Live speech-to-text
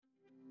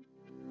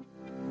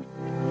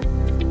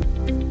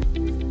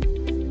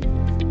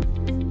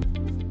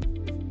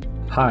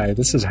Hi,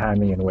 this is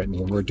Jaime and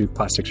Whitney. We're Duke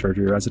Plastic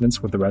Surgery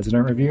residents with the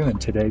Resident Review,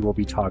 and today we'll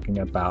be talking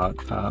about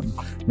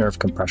nerve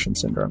compression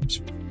syndromes.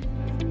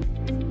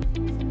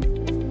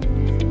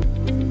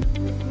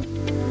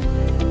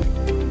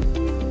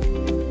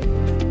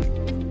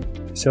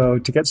 So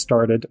to get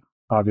started,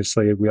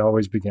 obviously, we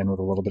always begin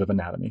with a little bit of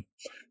anatomy.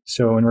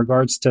 So in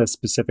regards to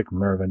specific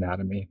nerve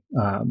anatomy,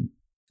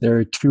 there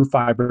are two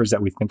fibers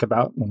that we think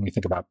about when we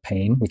think about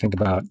pain. We think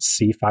about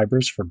C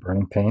fibers for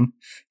burning pain,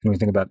 and we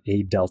think about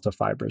A delta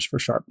fibers for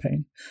sharp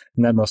pain.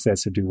 And that mostly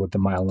has to do with the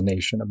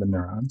myelination of the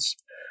neurons.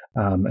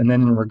 And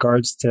then in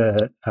regards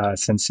to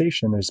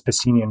sensation, there's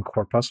Pacinian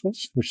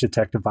corpuscles, which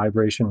detect a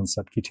vibration in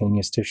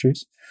subcutaneous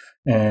tissues.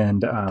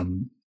 And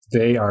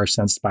they are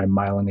sensed by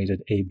myelinated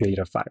A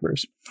beta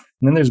fibers.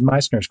 And then there's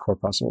Meissner's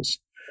corpuscles.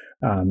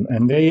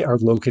 And they are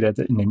located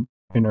in the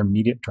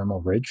intermediate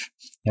dermal ridge,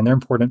 and they're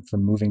important for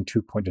moving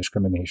two-point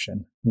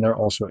discrimination. And they're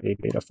also A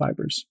beta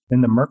fibers.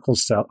 Then the Merkel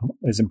cell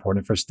is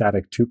important for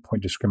static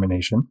two-point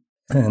discrimination,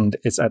 and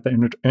it's at the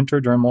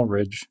interdermal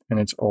ridge, and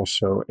it's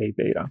also A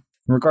beta.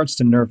 In regards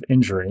to nerve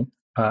injury,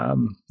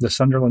 the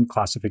Sunderland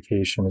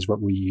classification is what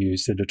we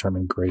use to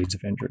determine grades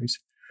of injuries.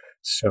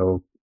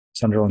 So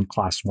Sunderland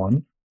class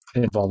 1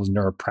 involves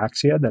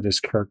neuropraxia that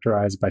is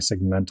characterized by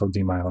segmental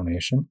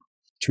demyelination.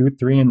 2,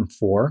 3, and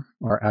 4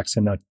 are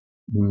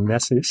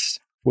axonomesis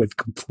with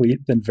complete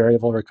and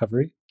variable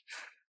recovery.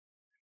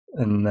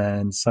 And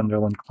then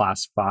Sunderland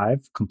class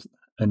 5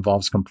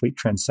 involves complete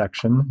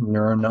transection,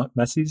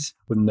 neuromesis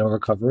with no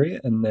recovery.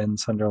 And then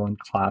Sunderland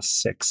class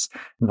 6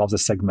 involves a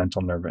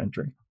segmental nerve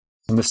injury.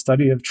 In the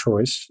study of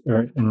choice,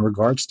 or in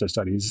regards to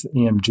studies,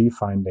 EMG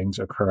findings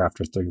occur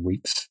after 3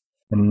 weeks.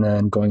 And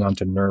then going on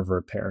to nerve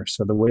repair.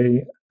 So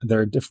there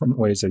are different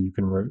ways that you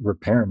can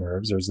repair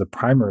nerves. There's the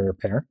primary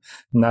repair,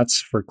 and that's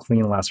for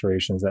clean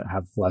lacerations that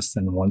have less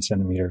than 1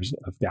 centimeters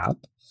of gap.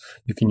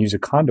 You can use a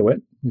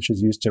conduit, which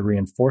is used to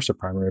reinforce a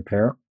primary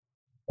repair,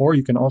 or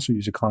you can also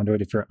use a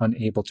conduit if you're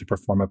unable to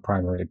perform a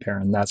primary repair,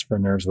 and that's for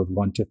nerves with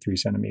 1 to 3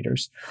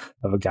 centimeters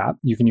of a gap.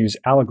 You can use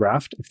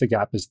allograft if the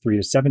gap is 3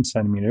 to 7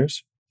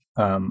 centimeters,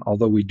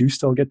 although we do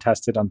still get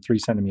tested on 3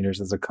 centimeters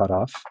as a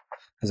cutoff,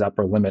 as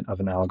upper limit of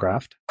an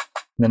allograft.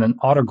 And then an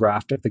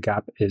autograft if the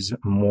gap is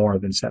more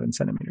than 7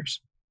 centimeters.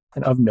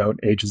 And of note,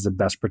 age is the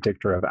best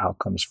predictor of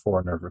outcomes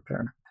for nerve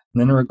repair. And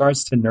then in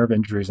regards to nerve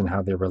injuries and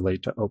how they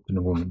relate to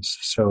open wounds.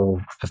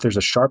 So if there's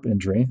a sharp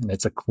injury and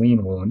it's a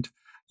clean wound,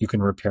 you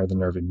can repair the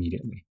nerve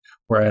immediately.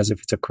 Whereas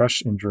if it's a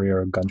crush injury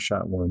or a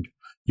gunshot wound,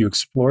 you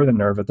explore the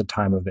nerve at the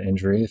time of the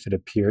injury. If it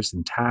appears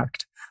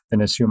intact,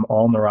 then assume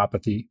all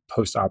neuropathy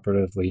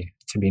postoperatively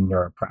to be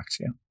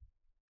neuropraxia.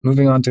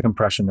 Moving on to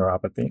compression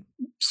neuropathy.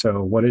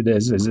 So what it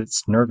is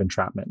it's nerve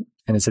entrapment,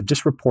 and it's a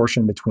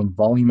disproportion between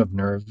volume of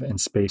nerve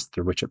and space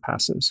through which it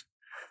passes.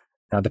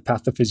 Now, the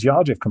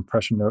pathophysiology of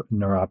compression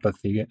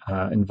neuropathy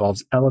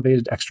involves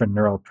elevated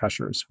extraneural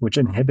pressures, which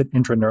inhibit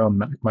intraneural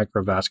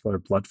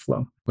microvascular blood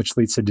flow, which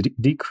leads to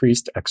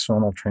decreased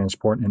axonal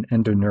transport and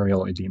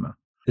endoneurial edema.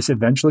 This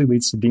eventually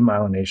leads to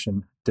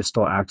demyelination,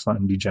 distal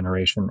axon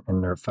degeneration,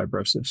 and nerve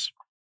fibrosis.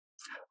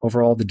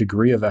 Overall, the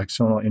degree of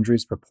axonal injury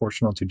is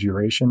proportional to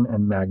duration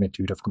and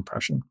magnitude of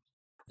compression.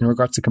 In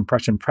regards to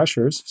compression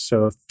pressures,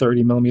 so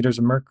 30 millimeters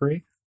of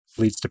mercury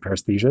leads to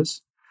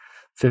paresthesias,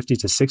 50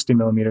 to 60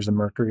 millimeters of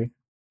mercury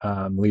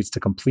leads to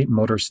complete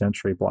motor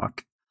sensory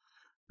block,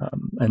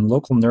 and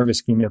local nerve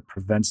ischemia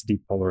prevents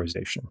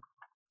depolarization.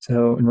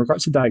 So in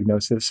regards to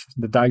diagnosis,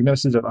 the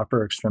diagnosis of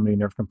upper extremity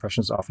nerve compression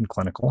is often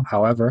clinical.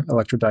 However,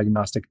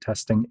 electrodiagnostic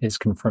testing is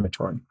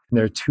confirmatory. And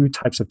there are 2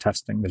 types of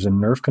testing. There's a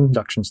nerve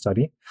conduction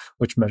study,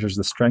 which measures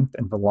the strength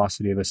and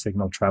velocity of a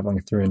signal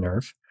traveling through a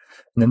nerve.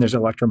 And then there's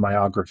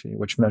electromyography,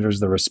 which measures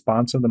the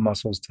response of the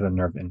muscles to the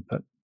nerve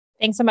input.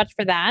 Thanks so much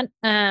for that.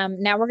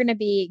 Now we're going to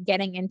be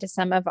getting into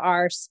some of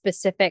our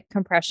specific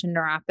compression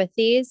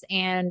neuropathies.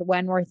 And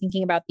when we're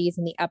thinking about these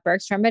in the upper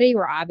extremity,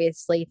 we're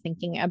obviously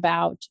thinking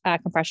about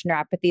compression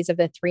neuropathies of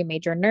the 3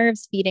 major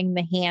nerves feeding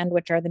the hand,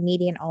 which are the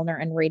median, ulnar,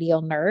 and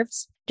radial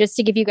nerves. Just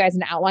to give you guys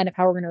an outline of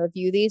how we're going to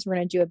review these, we're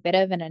going to do a bit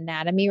of an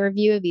anatomy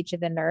review of each of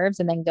the nerves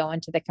and then go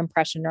into the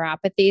compression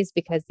neuropathies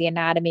because the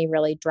anatomy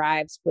really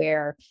drives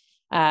where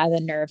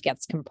the nerve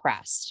gets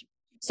compressed.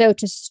 So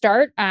to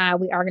start,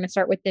 we are going to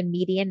start with the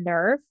median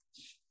nerve.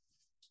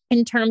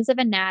 In terms of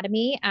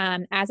anatomy,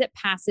 as it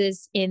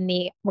passes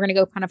we're going to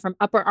go kind of from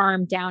upper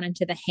arm down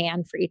into the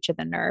hand for each of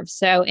the nerves.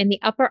 So in the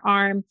upper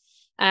arm,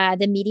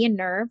 the median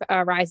nerve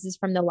arises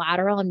from the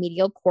lateral and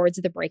medial cords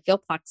of the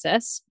brachial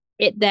plexus.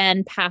 It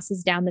then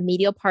passes down the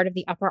medial part of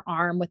the upper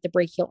arm with the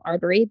brachial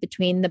artery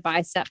between the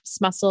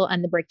biceps muscle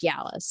and the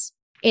brachialis.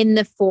 In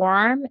the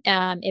forearm,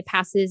 it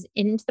passes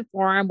into the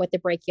forearm with the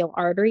brachial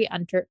artery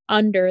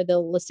under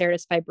the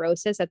laceratus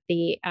fibrosus at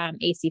the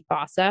AC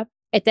fossa.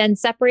 It then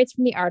separates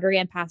from the artery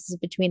and passes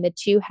between the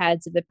 2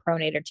 heads of the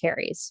pronator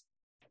teres.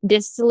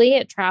 Distally,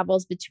 it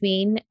travels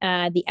between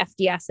the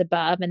FDS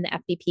above and the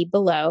FBP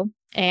below,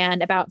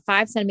 and about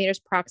 5 centimeters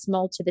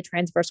proximal to the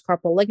transverse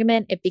carpal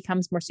ligament, it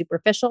becomes more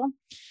superficial,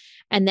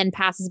 and then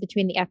passes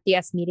between the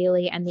FDS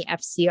medially and the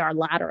FCR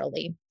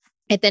laterally.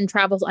 It then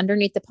travels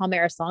underneath the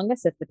palmaris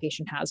longus if the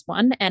patient has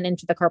one and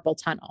into the carpal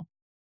tunnel.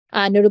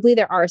 Notably,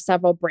 there are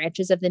several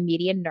branches of the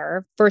median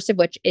nerve, first of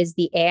which is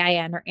the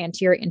AIN or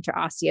anterior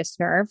interosseous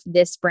nerve.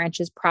 This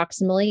branches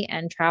proximally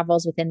and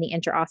travels within the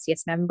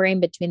interosseous membrane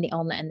between the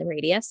ulna and the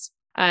radius.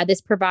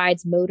 This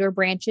provides motor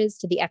branches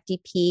to the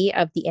FDP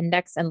of the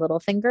index and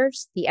little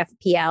fingers, the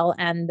FPL,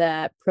 and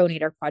the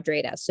pronator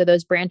quadratus. So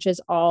those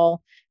branches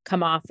all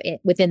come off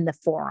within the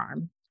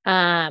forearm.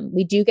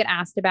 We do get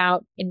asked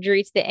about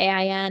injury to the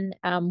AIN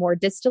more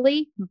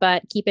distally,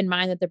 but keep in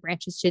mind that the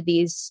branches to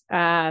these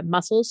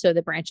muscles, so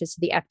the branches to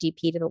the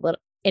FDP, to the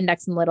little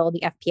index and little,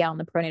 the FPL, and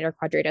the pronator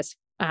quadratus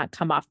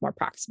come off more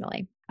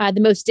proximally. The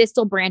most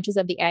distal branches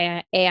of the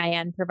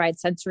AIN provide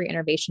sensory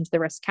innervation to the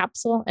wrist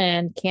capsule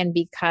and can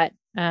be cut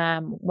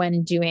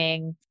when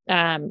doing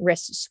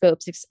wrist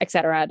scopes,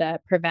 etc., to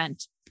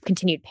prevent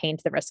continued pain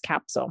to the wrist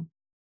capsule.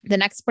 The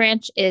next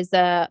branch is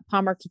the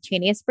palmar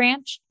cutaneous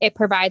branch. It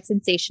provides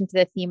sensation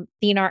to the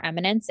thenar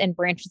eminence and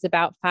branches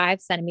about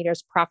 5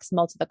 centimeters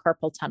proximal to the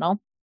carpal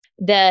tunnel.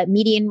 The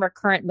median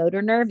recurrent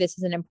motor nerve, this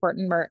is an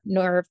important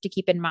nerve to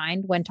keep in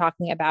mind when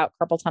talking about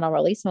carpal tunnel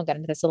release. We'll get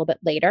into this a little bit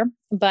later,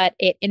 but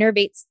it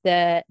innervates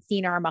the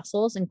thenar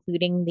muscles,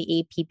 including the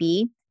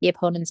APB, the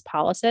opponens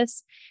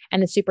pollicis,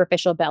 and the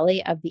superficial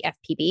belly of the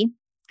FPB.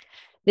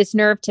 This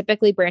nerve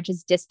typically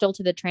branches distal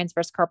to the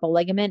transverse carpal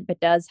ligament, but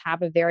does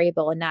have a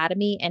variable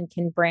anatomy and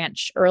can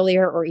branch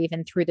earlier or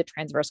even through the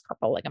transverse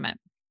carpal ligament.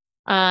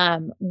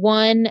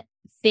 One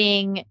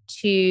thing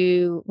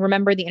to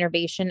remember, the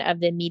innervation of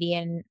the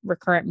median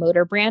recurrent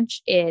motor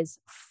branch is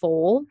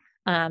FOAL.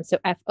 So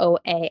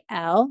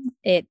FOAL.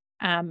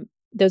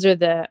 Those are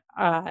the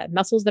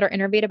muscles that are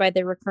innervated by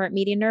the recurrent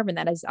median nerve, and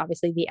that is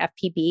obviously the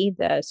FPB,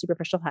 the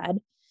superficial head,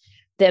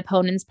 the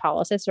opponens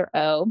pollicis, or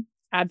O,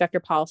 abductor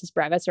pollicis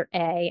brevis, or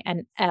A,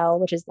 and L,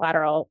 which is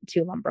lateral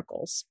two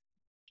lumbricals.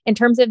 In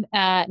terms of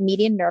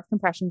median nerve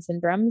compression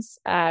syndromes,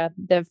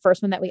 the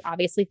first one that we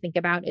obviously think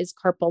about is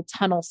carpal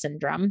tunnel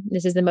syndrome.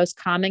 This is the most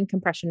common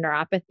compression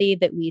neuropathy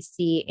that we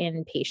see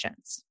in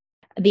patients.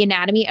 The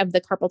anatomy of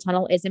the carpal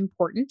tunnel is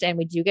important, and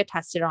we do get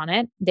tested on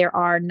it. There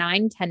are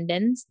 9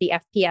 tendons, the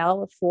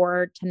FPL,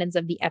 4 tendons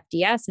of the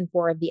FDS, and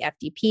 4 of the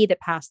FDP that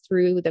pass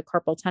through the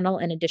carpal tunnel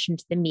in addition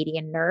to the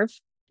median nerve.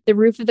 The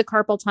roof of the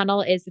carpal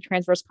tunnel is the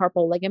transverse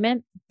carpal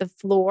ligament. The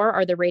floor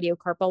are the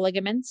radiocarpal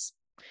ligaments.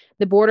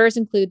 The borders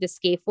include the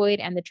scaphoid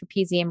and the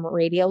trapezium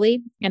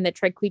radially, and the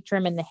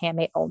triquetrum and the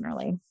hamate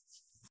ulnarly.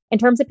 In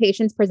terms of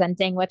patients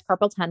presenting with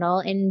carpal tunnel,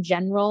 in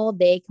general,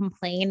 they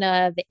complain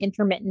of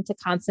intermittent to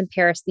constant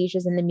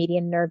paresthesias in the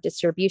median nerve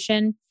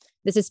distribution.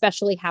 This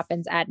especially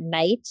happens at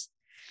night.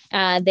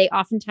 They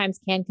oftentimes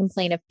can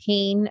complain of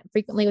pain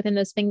frequently within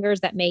those fingers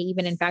that may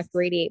even, in fact,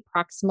 radiate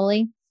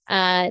proximally.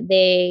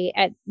 They,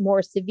 at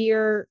more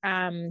severe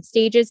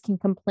stages, can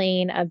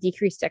complain of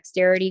decreased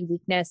dexterity,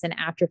 weakness, and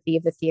atrophy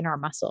of the thenar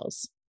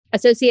muscles.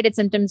 Associated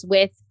symptoms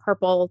with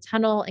carpal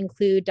tunnel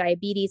include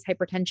diabetes,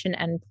 hypertension,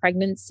 and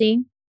pregnancy.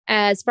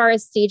 As far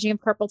as staging of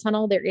carpal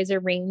tunnel, there is a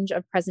range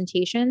of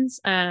presentations.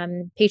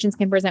 Patients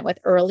can present with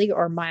early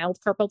or mild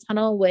carpal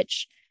tunnel,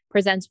 which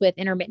presents with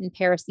intermittent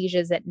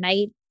paresthesias at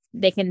night.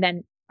 They can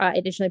then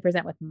additionally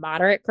present with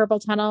moderate carpal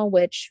tunnel,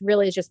 which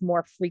really is just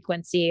more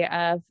frequency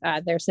of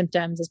their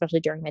symptoms,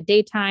 especially during the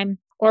daytime,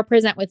 or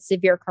present with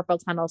severe carpal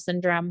tunnel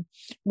syndrome,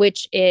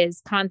 which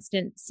is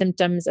constant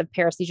symptoms of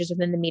paresthesias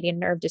within the median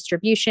nerve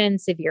distribution,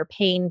 severe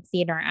pain,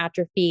 thenar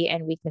atrophy,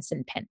 and weakness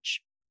and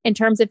pinch. In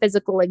terms of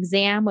physical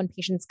exam, when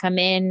patients come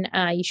in,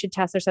 you should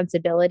test their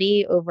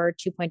sensibility over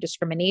 2-point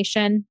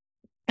discrimination.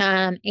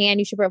 And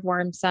you should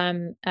perform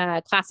some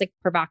classic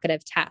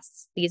provocative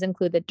tests. These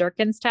include the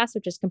Durkin's test,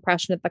 which is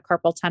compression of the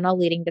carpal tunnel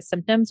leading to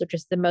symptoms, which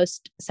is the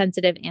most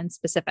sensitive and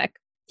specific.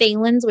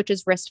 Thalen's, which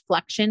is wrist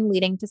flexion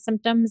leading to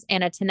symptoms,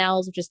 and a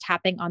Tinel's, which is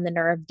tapping on the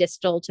nerve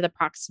distal to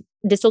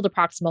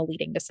proximal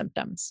leading to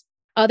symptoms.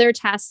 Other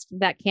tests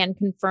that can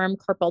confirm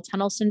carpal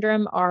tunnel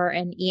syndrome are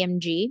an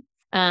EMG,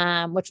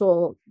 which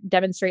will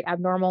demonstrate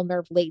abnormal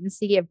nerve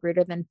latency of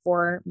greater than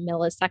 4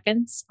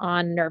 milliseconds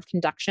on nerve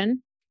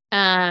conduction.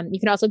 You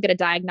can also get a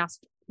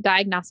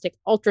diagnostic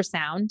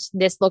ultrasound.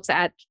 This looks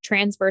at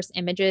transverse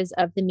images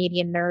of the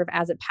median nerve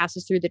as it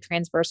passes through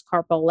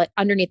the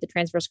underneath the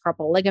transverse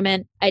carpal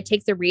ligament. It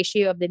takes the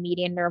ratio of the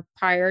median nerve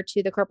prior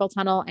to the carpal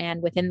tunnel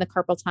and within the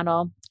carpal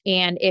tunnel.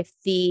 And if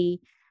the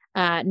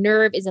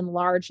nerve is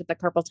enlarged at the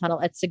carpal tunnel,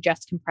 it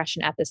suggests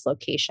compression at this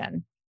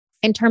location.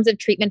 In terms of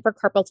treatment for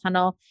carpal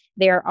tunnel,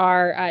 there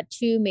are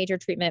 2 major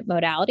treatment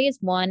modalities.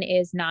 One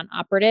is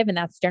non-operative, and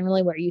that's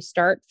generally where you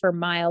start for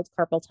mild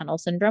carpal tunnel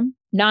syndrome.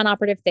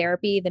 Non-operative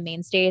therapy, the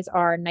mainstays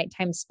are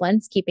nighttime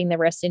splints, keeping the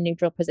wrist in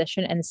neutral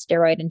position, and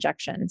steroid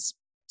injections.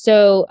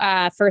 So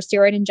for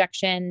steroid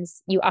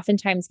injections, you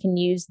oftentimes can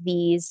use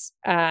these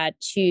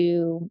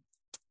to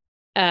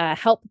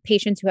help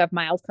patients who have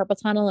mild carpal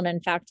tunnel. And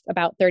in fact,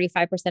 about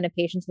 35% of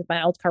patients with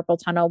mild carpal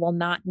tunnel will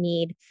not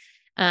need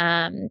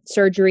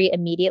surgery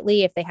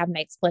immediately if they have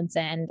night splints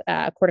and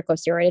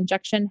corticosteroid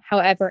injection.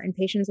 However, in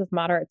patients with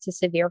moderate to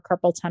severe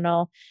carpal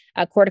tunnel,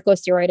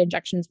 corticosteroid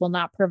injections will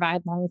not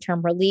provide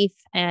long-term relief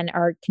and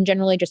can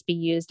generally just be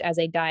used as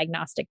a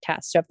diagnostic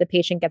test. So if the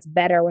patient gets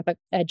better with an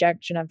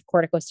injection of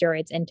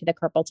corticosteroids into the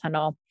carpal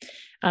tunnel,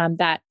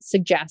 that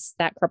suggests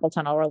that carpal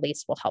tunnel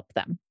release will help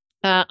them.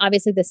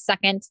 Obviously, the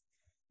second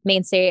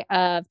mainstay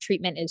of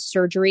treatment is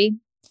surgery.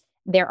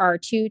 There are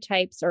two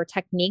types or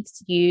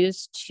techniques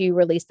used to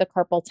release the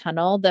carpal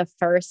tunnel. The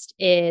first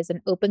is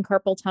an open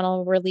carpal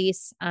tunnel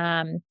release,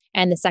 and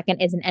the second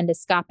is an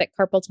endoscopic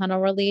carpal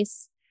tunnel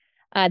release.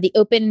 The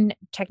open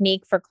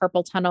technique for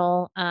carpal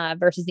tunnel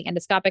versus the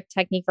endoscopic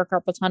technique for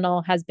carpal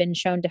tunnel has been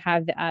shown to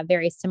have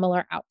very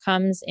similar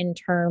outcomes in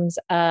terms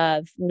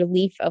of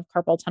relief of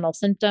carpal tunnel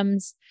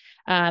symptoms.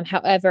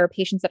 However,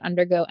 patients that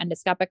undergo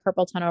endoscopic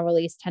carpal tunnel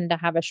release tend to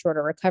have a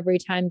shorter recovery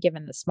time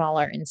given the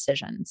smaller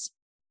incisions.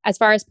 As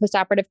far as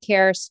postoperative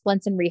care,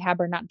 splints and rehab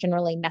are not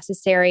generally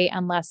necessary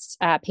unless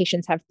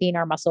patients have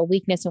thenar muscle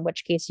weakness, in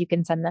which case you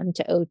can send them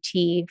to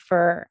OT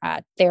for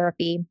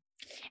therapy.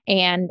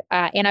 And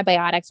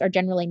antibiotics are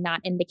generally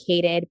not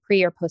indicated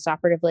pre or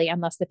postoperatively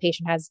unless the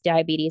patient has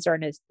diabetes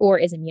or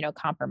is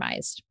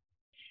immunocompromised.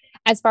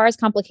 As far as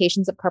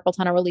complications of carpal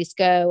tunnel release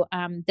go,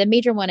 the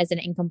major one is an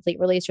incomplete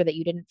release, or that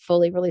you didn't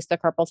fully release the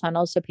carpal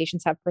tunnel, so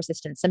patients have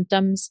persistent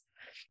symptoms.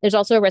 There's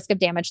also a risk of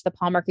damage to the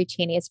palmar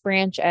cutaneous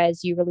branch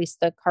as you release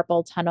the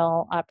carpal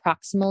tunnel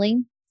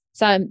proximally.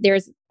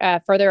 There's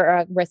further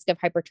a risk of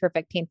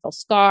hypertrophic painful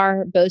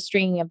scar,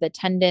 bowstringing of the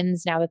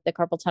tendons now that the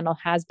carpal tunnel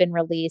has been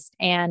released,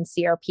 and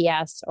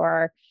CRPS,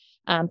 or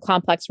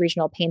complex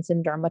regional pain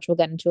syndrome, which we'll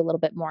get into a little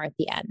bit more at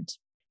the end.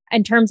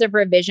 In terms of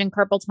revision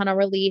carpal tunnel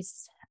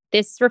release,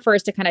 this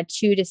refers to kind of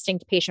two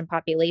distinct patient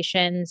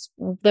populations.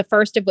 The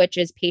first of which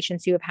is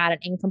patients who have had an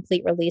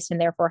incomplete release and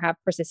therefore have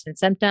persistent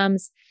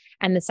symptoms.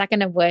 And the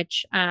second of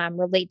which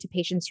relate to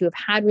patients who have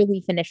had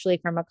relief initially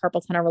from a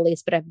carpal tunnel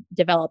release, but have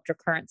developed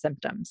recurrent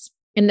symptoms.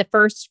 In the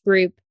first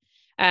group,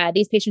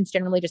 these patients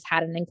generally just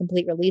had an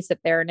incomplete release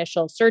at their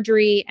initial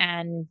surgery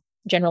and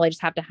generally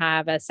just have to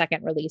have a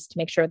second release to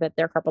make sure that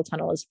their carpal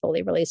tunnel is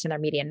fully released and their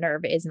median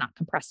nerve is not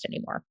compressed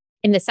anymore.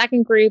 In the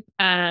second group,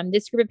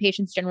 this group of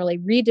patients generally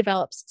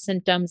redevelops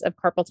symptoms of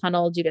carpal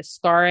tunnel due to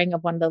scarring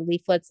of one of the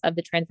leaflets of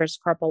the transverse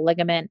carpal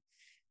ligament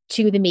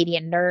to the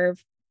median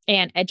nerve.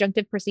 And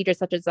adjunctive procedures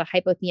such as a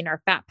hypothenar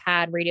fat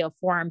pad, radial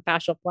forearm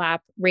fascial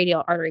flap,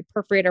 radial artery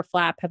perforator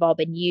flap have all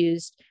been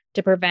used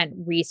to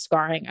prevent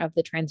rescarring of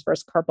the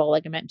transverse carpal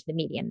ligament to the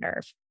median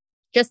nerve.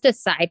 Just a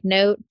side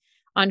note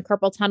on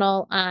carpal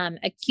tunnel,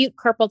 acute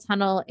carpal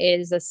tunnel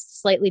is a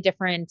slightly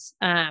different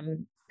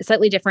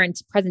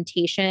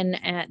presentation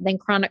than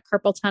chronic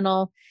carpal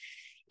tunnel.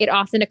 It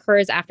often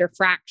occurs after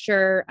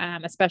fracture,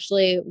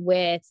 especially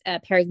with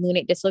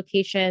perilunate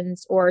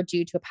dislocations or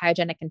due to a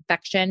pyogenic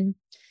infection.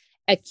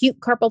 Acute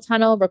carpal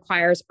tunnel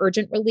requires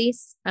urgent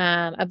release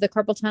of the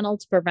carpal tunnel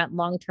to prevent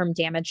long-term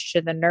damage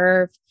to the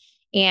nerve.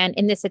 And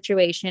in this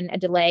situation, a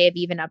delay of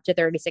even up to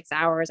 36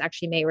 hours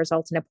actually may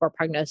result in a poor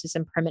prognosis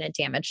and permanent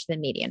damage to the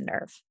median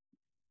nerve.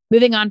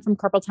 Moving on from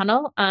carpal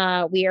tunnel,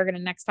 we are going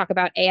to next talk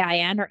about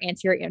AIN, or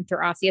anterior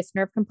interosseous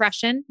nerve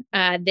compression.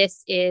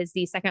 This is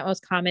the second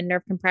most common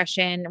nerve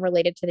compression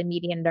related to the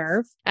median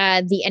nerve.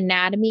 The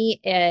anatomy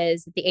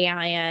is the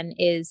AIN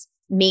is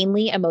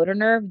mainly a motor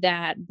nerve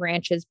that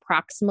branches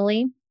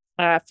proximally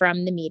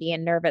from the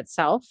median nerve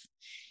itself.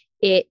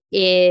 It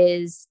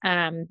is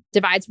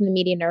divides from the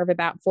median nerve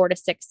about 4 to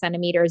 6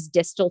 centimeters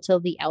distal to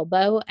the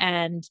elbow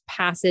and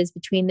passes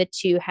between the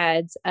two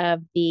heads of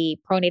the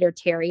pronator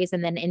teres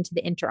and then into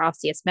the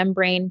interosseous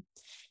membrane.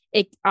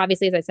 It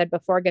obviously, as I said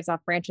before, gives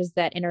off branches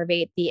that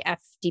innervate the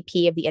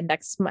FDP of the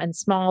index and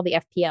small, the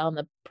FPL, and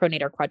the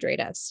pronator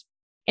quadratus.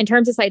 In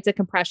terms of sites of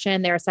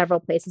compression, there are several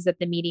places that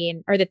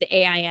the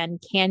AIN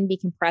can be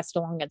compressed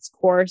along its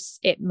course.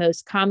 It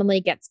most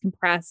commonly gets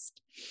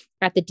compressed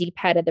at the deep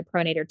head of the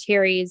pronator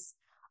teres,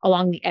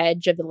 along the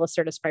edge of the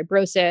lacertus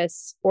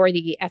fibrosus, or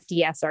the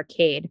FDS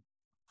arcade.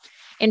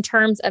 In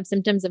terms of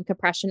symptoms of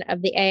compression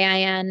of the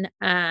AIN,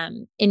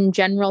 in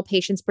general,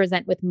 patients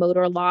present with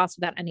motor loss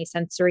without any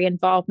sensory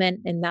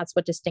involvement, and that's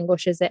what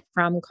distinguishes it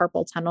from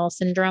carpal tunnel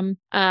syndrome.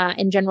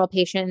 In general,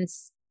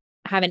 patients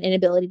have an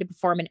inability to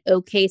perform an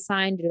OK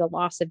sign due to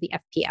loss of the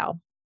FPL.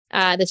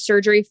 The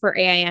surgery for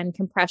AIN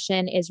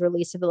compression is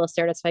release of the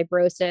lacertus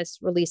fibrosus,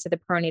 release of the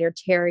pronator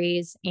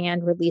teres,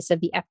 and release of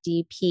the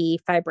FDP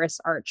fibrous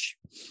arch,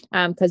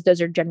 because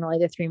those are generally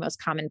the three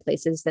most common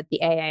places that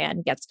the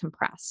AIN gets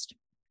compressed.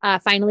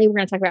 Finally, we're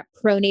going to talk about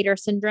pronator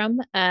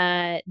syndrome.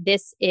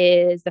 This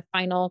is the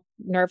final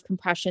nerve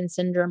compression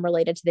syndrome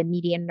related to the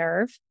median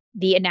nerve.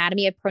 The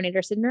anatomy of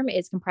pronator syndrome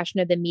is compression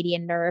of the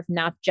median nerve,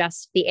 not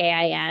just the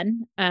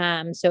AIN.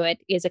 So it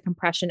is a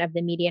compression of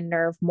the median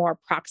nerve more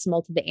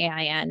proximal to the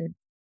AIN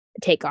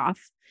takeoff.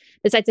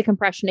 The sites of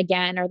compression,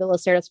 again, are the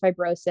lacertus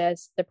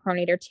fibrosus, the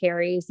pronator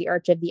teres, the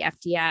arch of the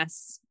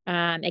FDS.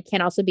 It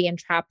can also be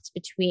entrapped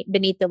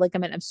beneath the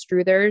ligament of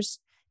Struthers,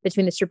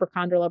 between the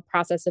supracondylar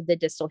process of the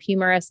distal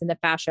humerus and the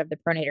fascia of the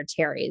pronator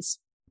teres.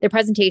 The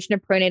presentation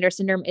of pronator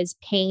syndrome is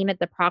pain at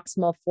the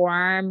proximal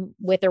forearm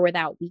with or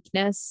without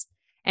weakness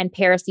and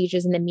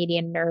paresthesias in the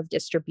median nerve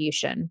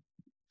distribution.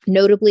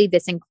 Notably,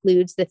 this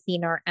includes the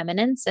thenar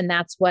eminence, and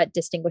that's what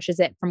distinguishes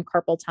it from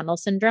carpal tunnel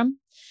syndrome,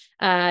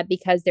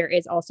 because there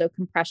is also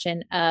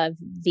compression of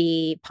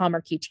the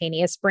palmar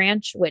cutaneous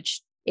branch,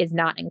 which is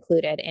not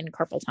included in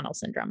carpal tunnel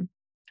syndrome.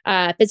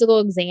 Physical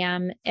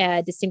exam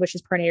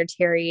distinguishes pronator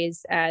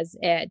teres as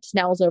it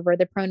snells over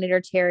the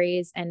pronator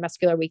teres and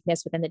muscular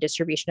weakness within the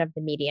distribution of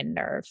the median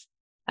nerve.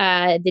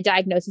 The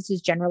diagnosis is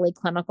generally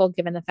clinical,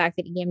 given the fact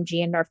that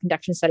EMG and nerve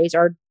conduction studies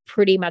are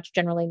pretty much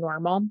generally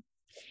normal.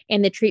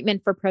 And the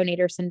treatment for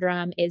pronator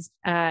syndrome is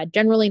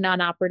generally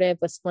non-operative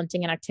with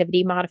splinting and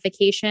activity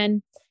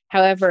modification.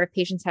 However, if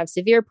patients have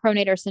severe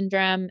pronator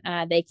syndrome,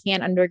 they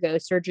can undergo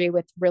surgery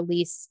with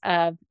release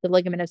of the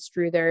ligament of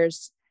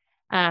Struthers,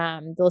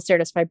 the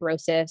Lacertus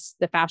fibrosis,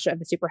 the fascia of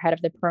the superhead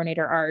of the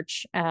pronator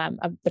arch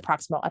of the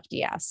proximal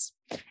FDS.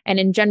 And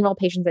in general,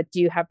 patients that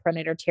do have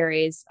pronator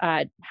teres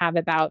have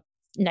about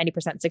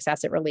 90%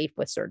 success at relief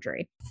with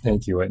surgery.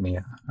 Thank you, Whitney.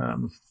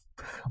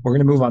 We're going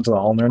to move on to the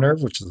ulnar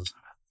nerve, which is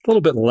a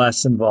little bit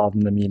less involved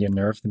in the median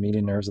nerve. The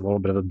median nerve is a little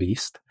bit of a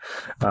beast.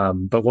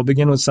 But we'll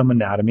begin with some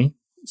anatomy.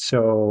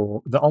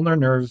 So the ulnar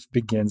nerve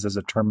begins as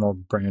a terminal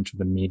branch of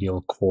the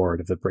medial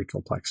cord of the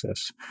brachial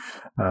plexus.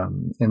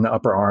 In the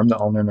upper arm, the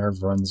ulnar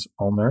nerve runs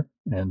ulnar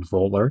and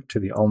volar to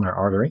the ulnar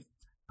artery.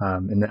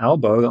 In the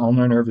elbow, the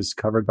ulnar nerve is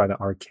covered by the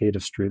arcade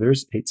of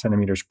Struthers, 8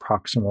 centimeters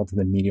proximal to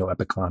the medial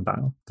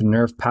epicondyle. The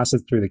nerve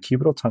passes through the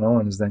cubital tunnel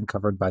and is then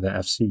covered by the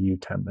FCU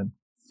tendon.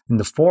 In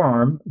the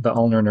forearm, the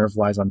ulnar nerve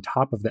lies on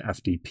top of the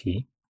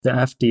FDP. The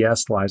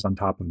FDS lies on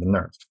top of the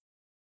nerve.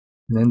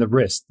 And in the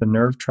wrist, the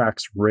nerve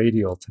tracks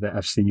radial to the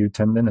FCU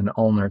tendon and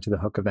ulnar to the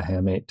hook of the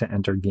hamate to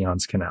enter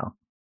Guillen's canal.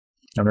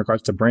 In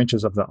regards to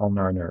branches of the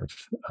ulnar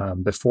nerve,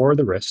 before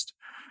the wrist,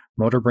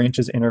 motor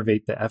branches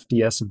innervate the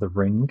FDS of the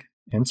ring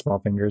and small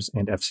fingers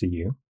and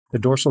FCU. The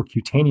dorsal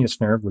cutaneous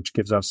nerve, which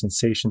gives off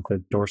sensation to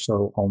the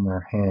dorsal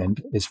ulnar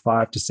hand, is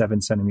 5 to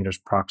 7 centimeters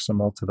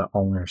proximal to the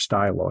ulnar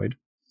styloid.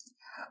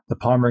 The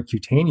palmar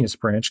cutaneous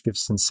branch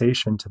gives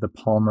sensation to the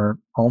palmar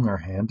ulnar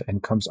hand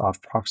and comes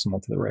off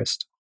proximal to the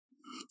wrist.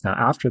 Now,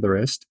 after the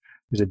wrist,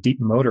 there's a deep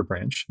motor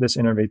branch. This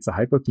innervates the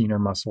hypothenar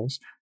muscles,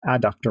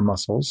 adductor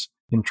muscles,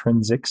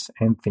 intrinsics,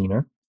 and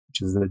thenar,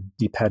 which is the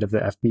deep head of the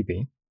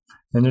FBB.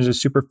 Then there's a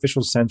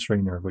superficial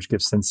sensory nerve, which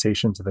gives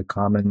sensation to the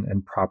common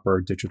and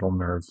proper digital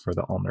nerve for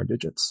the ulnar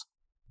digits.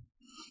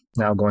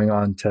 Now going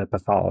on to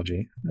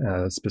pathology,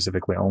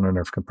 specifically ulnar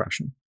nerve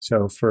compression.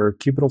 So for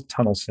cubital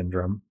tunnel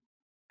syndrome,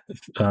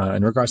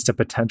 in regards to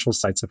potential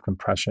sites of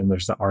compression,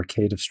 there's the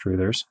arcade of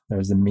Struthers,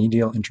 there's the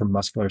medial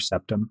intramuscular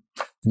septum,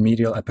 the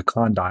medial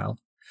epicondyle,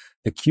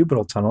 the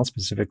cubital tunnel,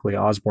 specifically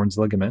Osborne's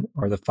ligament,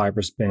 or the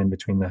fibrous band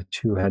between the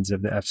two heads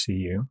of the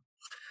FCU.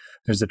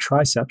 There's the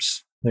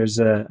triceps, there's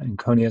a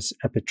Anconius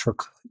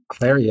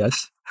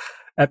epitrochlearis.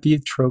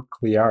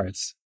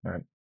 All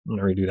right, I'm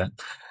going to redo that.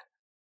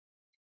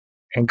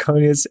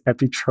 Anconius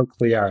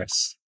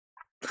epitrochlearis.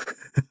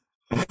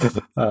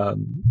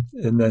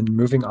 And then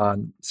moving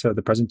on, so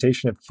the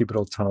presentation of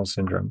cubital tunnel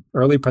syndrome.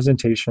 Early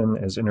presentation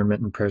is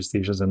intermittent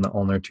paresthesias in the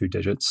ulnar 2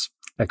 digits,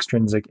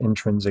 extrinsic,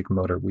 intrinsic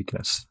motor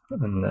weakness,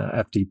 and the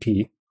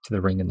FDP to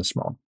the ring and the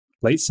small.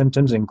 Late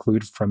symptoms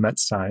include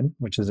Fromet's sign,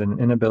 which is an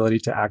inability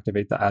to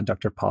activate the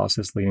adductor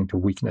pollicis leading to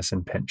weakness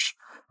and pinch.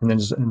 And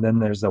then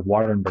there's the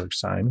Wardenberg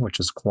sign, which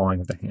is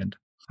clawing of the hand.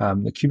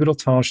 The cubital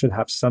tunnel should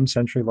have some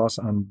sensory loss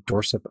on the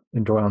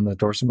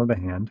dorsum of the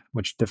hand,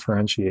 which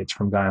differentiates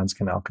from Guillen's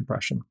canal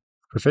compression.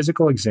 For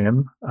physical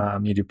exam,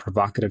 you do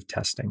provocative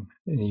testing.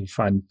 And you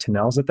find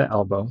Tinel's at the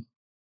elbow,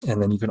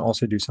 and then you can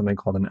also do something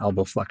called an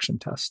elbow flexion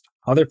test.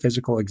 Other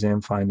physical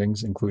exam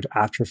findings include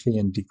atrophy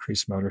and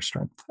decreased motor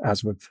strength,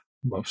 as with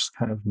most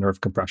kind of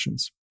nerve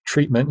compressions.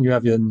 Treatment, you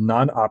have your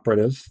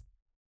non-operative.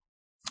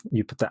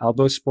 You put the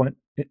elbow splint,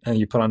 and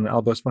you put on an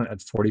elbow splint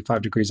at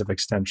 45 degrees of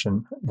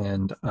extension,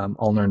 and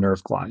ulnar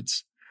nerve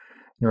glides.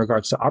 In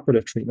regards to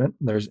operative treatment,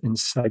 there's in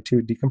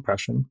situ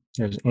decompression,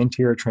 there's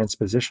anterior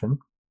transposition,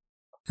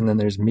 and then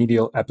there's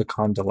medial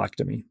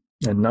epicondylectomy,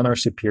 and none are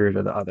superior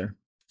to the other.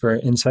 For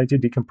in situ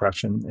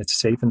decompression, it's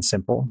safe and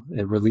simple.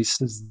 It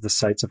releases the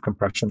sites of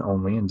compression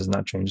only and does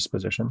not change its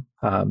position.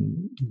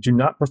 Do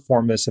not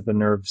perform this if the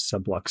nerve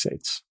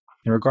subluxates.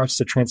 In regards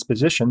to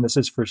transposition, this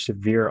is for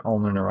severe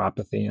ulnar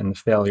neuropathy and the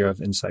failure of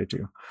in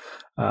situ.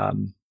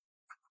 And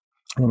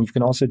you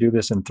can also do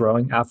this in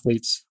throwing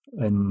athletes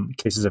in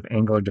cases of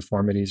angular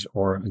deformities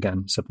or,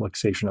 again,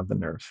 subluxation of the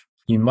nerve.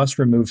 You must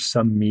remove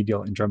some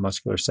medial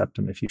intramuscular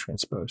septum if you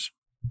transpose.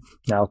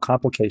 Now,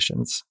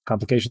 complications.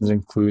 Complications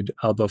include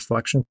elbow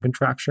flexion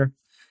contracture,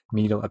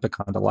 medial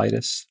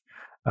epicondylitis,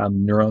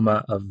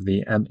 neuroma of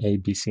the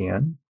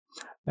MABCN,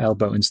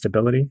 elbow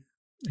instability,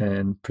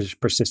 and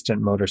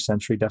persistent motor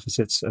sensory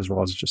deficits, as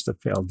well as just a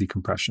failed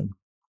decompression.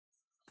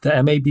 The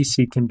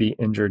MABC can be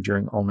injured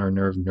during ulnar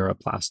nerve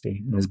neuroplasty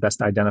and is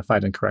best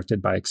identified and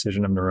corrected by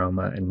excision of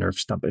neuroma and nerve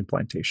stump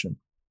implantation.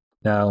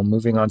 Now,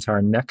 moving on to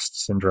our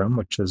next syndrome,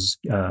 which is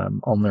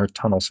ulnar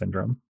tunnel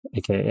syndrome,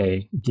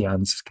 aka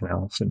Guillen's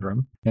canal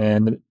syndrome,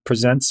 and it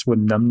presents with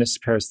numbness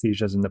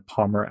paresthesias in the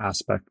palmar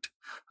aspect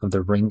of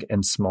the ring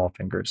and small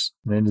fingers,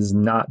 and it is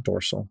not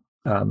dorsal.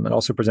 It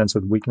also presents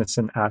with weakness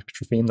and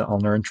atrophy in the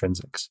ulnar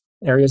intrinsics.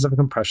 Areas of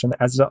compression.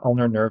 As the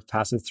ulnar nerve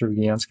passes through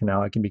Guillen's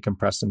canal, it can be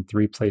compressed in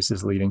 3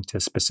 places, leading to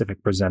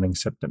specific presenting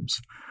symptoms.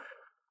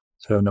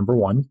 So number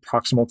 1,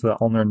 proximal to the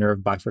ulnar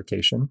nerve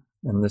bifurcation,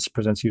 and this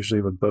presents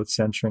usually with both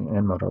sensory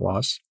and motor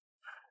loss.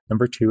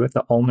 Number 2, at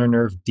the ulnar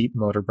nerve deep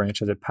motor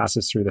branch as it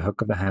passes through the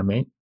hook of the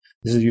hamate.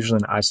 This is usually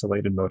an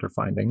isolated motor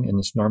finding, and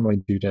it's normally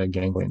due to a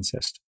ganglion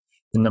cyst.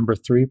 And number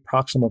 3,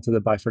 proximal to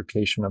the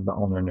bifurcation of the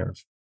ulnar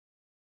nerve,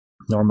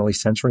 normally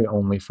sensory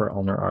only for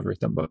ulnar artery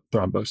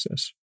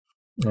thrombosis.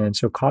 And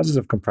so causes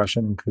of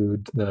compression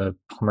include the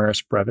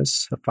palmaris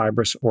brevis, a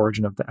fibrous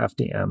origin of the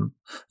FDM,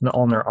 an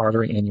ulnar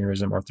artery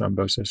aneurysm or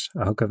thrombosis,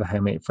 a hook of the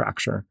hamate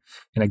fracture,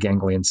 and a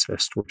ganglion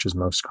cyst, which is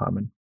most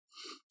common.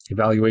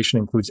 Evaluation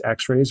includes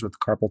x-rays with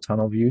carpal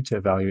tunnel view to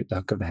evaluate the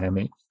hook of the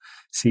hamate,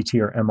 CT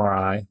or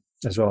MRI,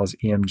 as well as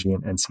EMG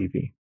and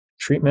NCV.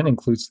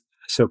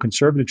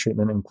 Conservative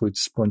treatment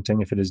includes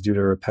splinting if it is due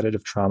to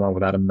repetitive trauma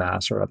without a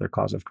mass or other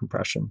cause of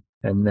compression.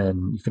 And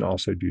then you can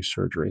also do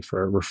surgery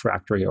for a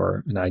refractory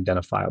or an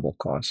identifiable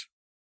cause.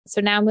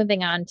 So now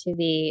moving on to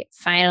the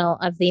final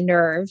of the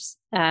nerves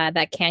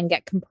that can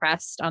get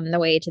compressed on the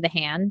way to the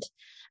hand.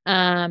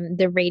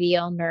 The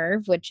radial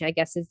nerve, which I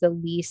guess is the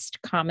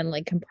least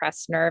commonly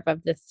compressed nerve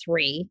of the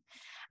 3.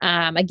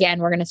 Again,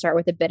 we're going to start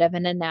with a bit of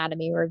an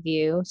anatomy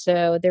review.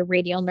 So the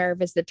radial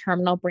nerve is the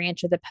terminal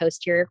branch of the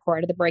posterior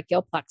cord of the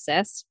brachial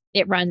plexus.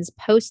 It runs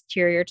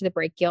posterior to the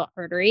brachial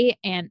artery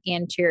and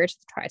anterior to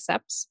the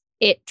triceps.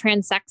 It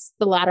transects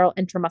the lateral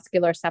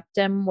intramuscular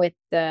septum with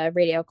the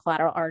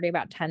radiocollateral artery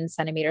about 10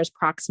 centimeters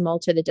proximal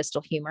to the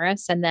distal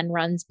humerus, and then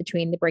runs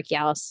between the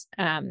brachialis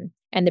and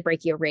the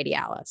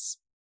brachioradialis.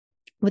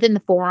 Within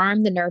the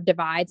forearm, the nerve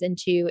divides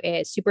into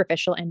a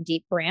superficial and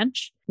deep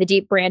branch. The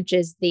deep branch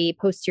is the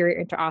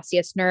posterior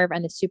interosseous nerve,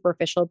 and the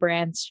superficial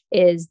branch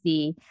is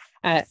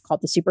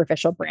called the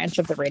superficial branch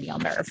of the radial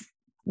nerve.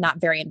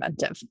 Not very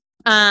inventive.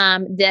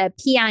 The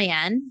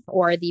PIN,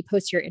 or the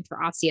posterior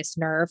interosseous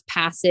nerve,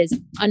 passes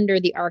under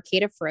the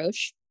arcade of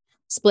Frosch,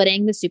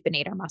 splitting the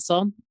supinator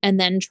muscle, and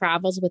then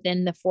travels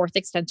within the 4th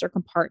extensor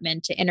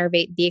compartment to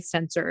innervate the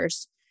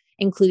extensors,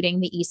 including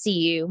the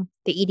ECU,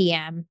 the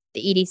EDM,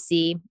 the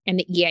EDC, and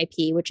the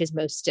EIP, which is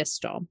most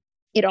distal.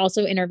 It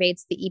also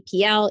innervates the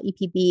EPL,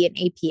 EPB, and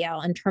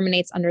APL, and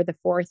terminates under the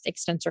 4th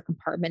extensor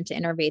compartment to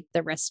innervate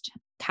the wrist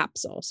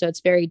capsule. So its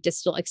very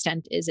distal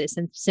extent is a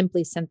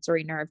simply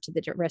sensory nerve to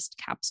the wrist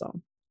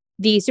capsule.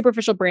 The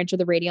superficial branch of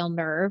the radial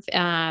nerve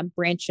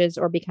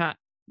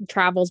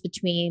travels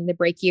between the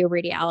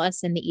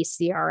brachioradialis and the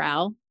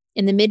ECRL.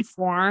 In the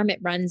midforearm, it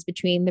runs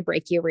between the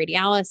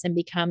brachioradialis and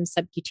becomes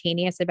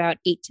subcutaneous about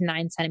 8 to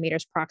 9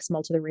 centimeters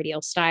proximal to the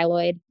radial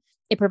styloid.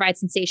 It provides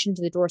sensation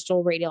to the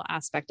dorsal radial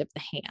aspect of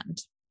the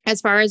hand. As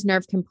far as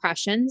nerve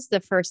compressions, the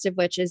first of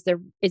which is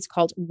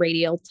called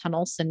radial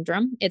tunnel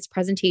syndrome. Its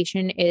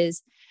presentation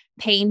is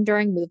pain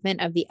during movement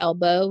of the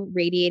elbow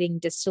radiating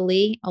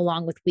distally,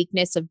 along with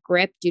weakness of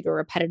grip due to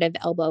repetitive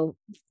elbow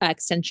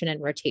extension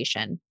and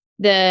rotation.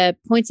 The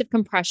points of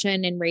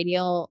compression in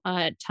radial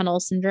tunnel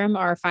syndrome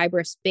are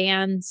fibrous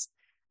bands,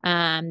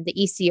 the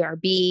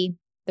ECRB,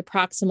 the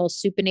proximal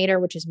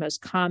supinator, which is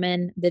most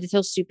common, the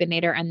distal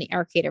supinator, and the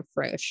arcade of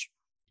Frosch,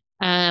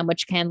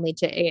 which can lead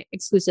to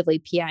exclusively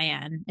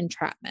PIN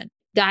entrapment.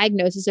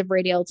 Diagnosis of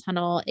radial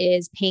tunnel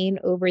is pain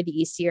over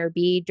the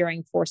ECRB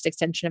during forced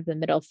extension of the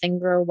middle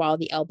finger while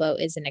the elbow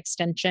is in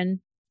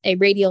extension. A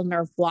radial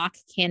nerve block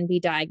can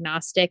be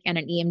diagnostic, and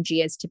an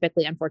EMG is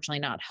typically, unfortunately,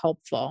 not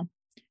helpful.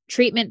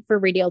 Treatment for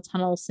radial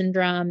tunnel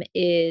syndrome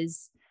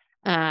is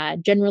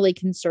generally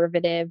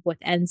conservative with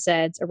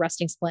NSAIDs,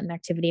 arresting splint and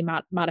activity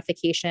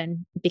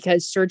modification,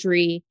 because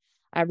surgery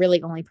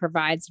really only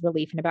provides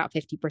relief in about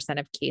 50%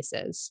 of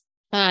cases.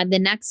 The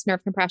next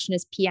nerve compression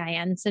is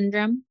PIN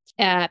syndrome.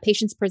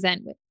 Patients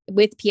present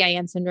with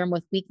PIN syndrome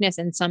with weakness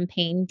and some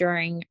pain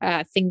during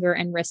finger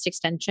and wrist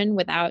extension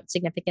without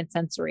significant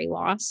sensory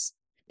loss.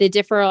 The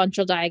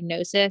differential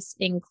diagnosis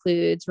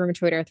includes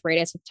rheumatoid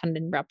arthritis with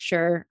tendon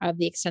rupture of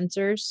the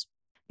extensors.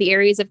 The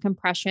areas of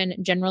compression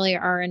generally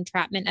are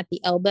entrapment at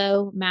the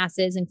elbow,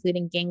 masses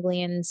including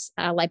ganglions,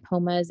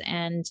 lipomas,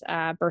 and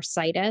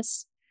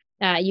bursitis.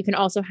 You can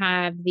also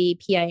have the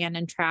PIN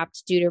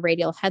entrapped due to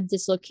radial head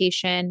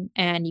dislocation,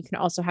 and you can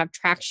also have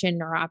traction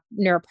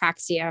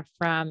neuropraxia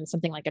from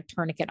something like a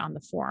tourniquet on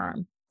the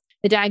forearm.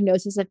 The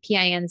diagnosis of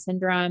PIN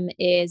syndrome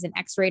is an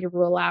X-ray to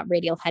rule out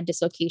radial head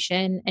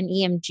dislocation, an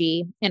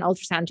EMG, and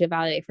ultrasound to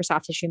evaluate for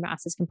soft tissue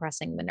masses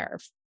compressing the nerve.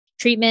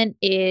 Treatment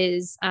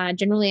is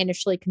generally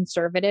initially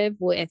conservative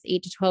with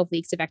 8 to 12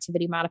 weeks of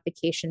activity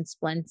modification,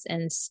 splints,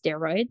 and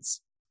steroids.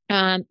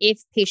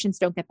 If patients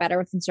don't get better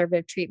with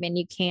conservative treatment,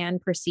 you can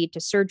proceed to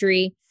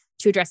surgery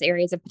to address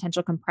areas of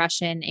potential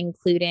compression,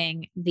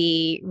 including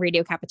the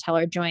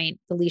radiocapitellar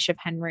joint, the leash of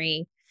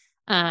Henry,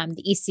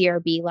 the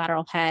ECRB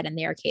lateral head, and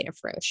the arcade of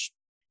Frosch.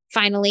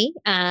 Finally,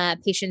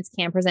 patients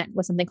can present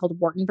with something called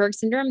Wartenberg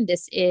syndrome.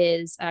 This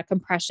is a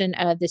compression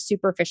of the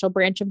superficial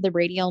branch of the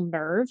radial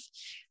nerve.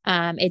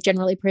 Patients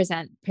generally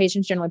present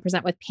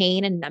with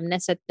pain and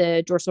numbness at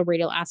the dorsal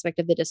radial aspect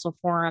of the distal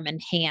forearm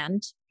and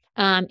hand.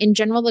 In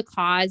general, the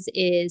cause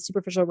is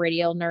superficial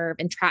radial nerve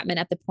entrapment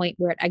at the point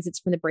where it exits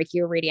from the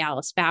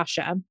brachioradialis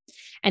fascia.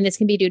 And this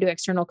can be due to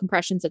external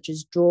compression, such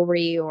as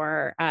jewelry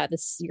or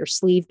your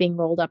sleeve being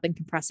rolled up and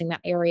compressing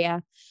that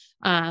area,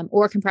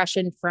 or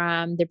compression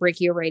from the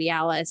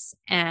brachioradialis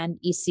and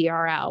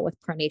ECRL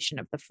with pronation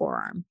of the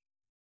forearm.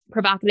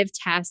 Provocative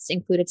tests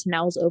included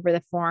Tinel's over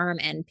the forearm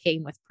and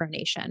pain with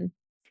pronation.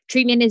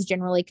 Treatment is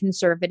generally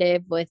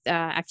conservative with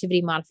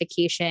activity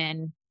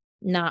modification,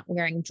 not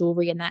wearing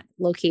jewelry in that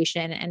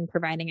location, and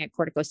providing a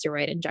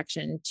corticosteroid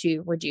injection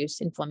to reduce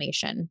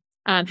inflammation.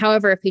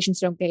 However, if patients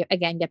don't get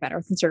better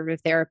with conservative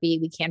therapy,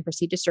 we can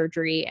proceed to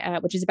surgery,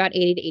 which is about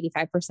 80 to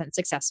 85%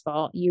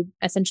 successful. You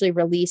essentially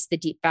release the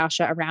deep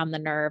fascia around the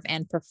nerve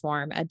and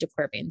perform a de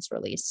Quervain's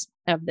release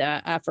of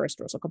the first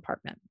dorsal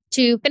compartment.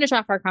 To finish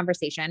off our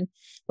conversation,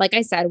 like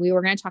I said, we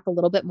were going to talk a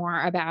little bit more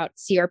about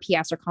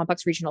CRPS, or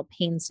complex regional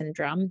pain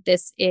syndrome.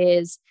 This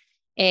is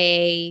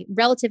a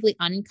relatively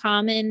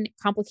uncommon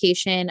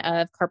complication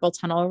of carpal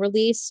tunnel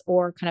release,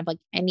 or kind of like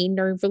any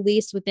nerve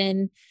release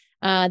within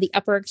the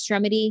upper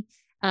extremity.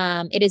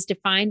 It is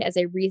defined as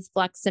a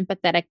reflex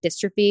sympathetic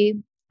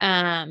dystrophy,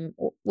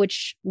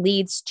 which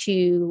leads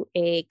to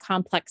a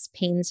complex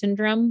pain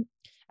syndrome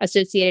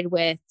associated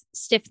with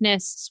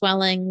stiffness,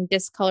 swelling,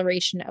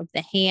 discoloration of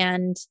the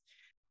hand,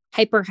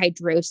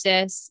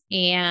 hyperhidrosis,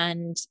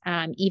 and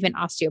even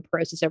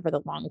osteoporosis over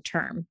the long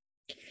term.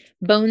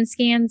 Bone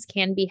scans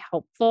can be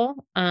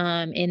helpful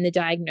in the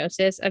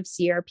diagnosis of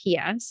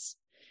CRPS.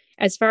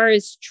 As far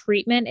as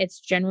treatment, it's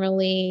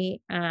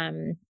generally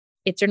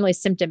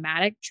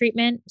symptomatic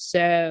treatment.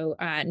 So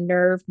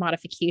nerve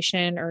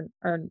modification or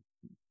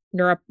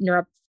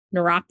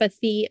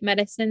neuropathy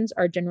medicines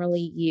are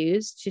generally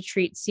used to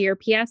treat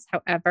CRPS.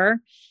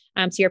 However,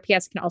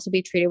 CRPS can also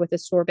be treated with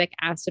ascorbic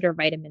acid or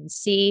vitamin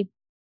C.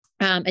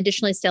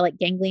 Additionally, stellate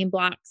ganglion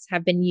blocks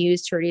have been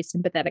used to reduce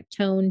sympathetic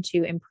tone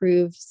to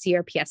improve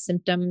CRPS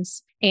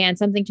symptoms. And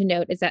something to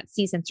note is that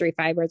C sensory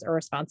fibers are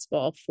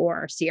responsible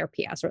for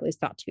CRPS, or at least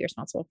thought to be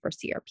responsible for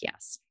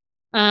CRPS.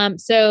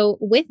 So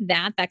with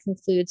that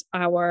concludes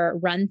our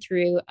run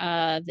through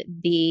of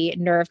the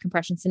nerve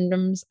compression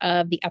syndromes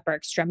of the upper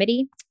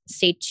extremity.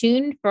 Stay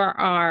tuned for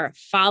our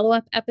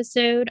follow-up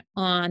episode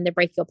on the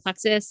brachial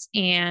plexus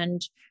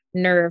and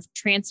nerve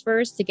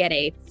transfers to get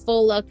a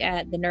full look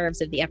at the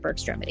nerves of the upper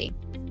extremity.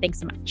 Thanks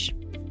so much.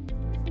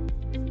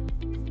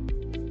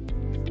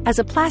 As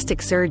a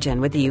plastic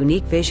surgeon with a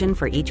unique vision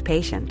for each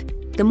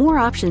patient, the more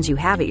options you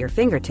have at your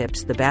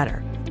fingertips, the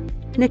better.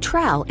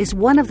 Natrel is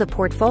one of the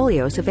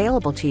portfolios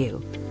available to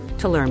you.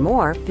 To learn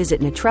more, visit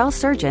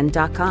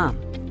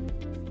natrelsurgeon.com.